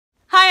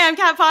Hi, I'm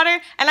Kat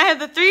Potter, and I have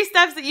the 3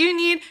 steps that you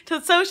need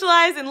to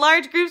socialize in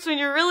large groups when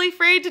you're really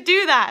afraid to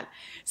do that.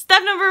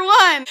 Step number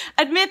 1,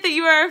 admit that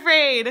you are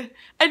afraid.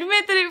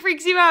 Admit that it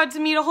freaks you out to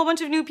meet a whole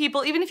bunch of new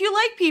people, even if you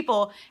like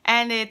people,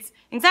 and it's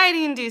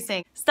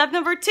anxiety-inducing. Step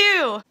number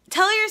 2,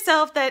 tell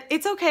yourself that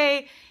it's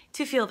okay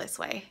to feel this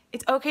way.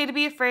 It's okay to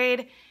be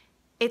afraid.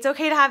 It's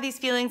okay to have these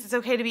feelings. It's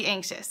okay to be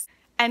anxious.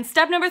 And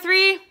step number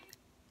 3,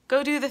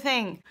 go do the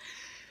thing.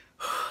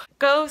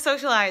 Go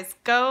socialize.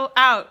 Go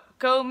out.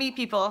 Go meet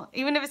people,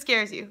 even if it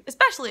scares you,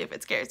 especially if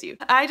it scares you.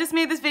 I just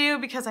made this video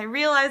because I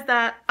realized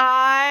that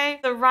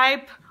the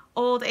ripe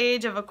old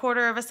age of a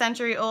quarter of a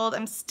century old,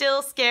 I'm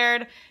still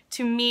scared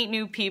to meet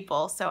new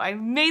people. So I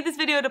made this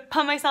video to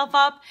pump myself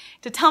up,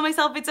 to tell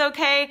myself it's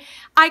okay.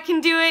 I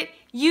can do it.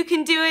 You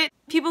can do it.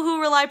 People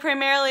who rely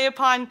primarily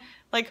upon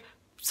like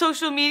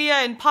social media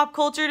and pop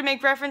culture to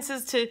make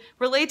references to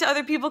relate to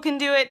other people can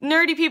do it.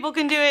 Nerdy people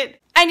can do it.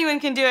 Anyone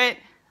can do it.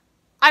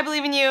 I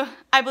believe in you.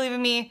 I believe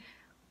in me.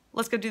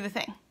 Let's go do the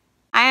thing.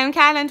 I am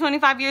Kat, I'm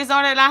 25 years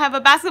old, and I have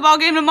a basketball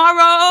game tomorrow.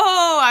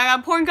 I got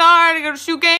a point guard, I got a shoot game.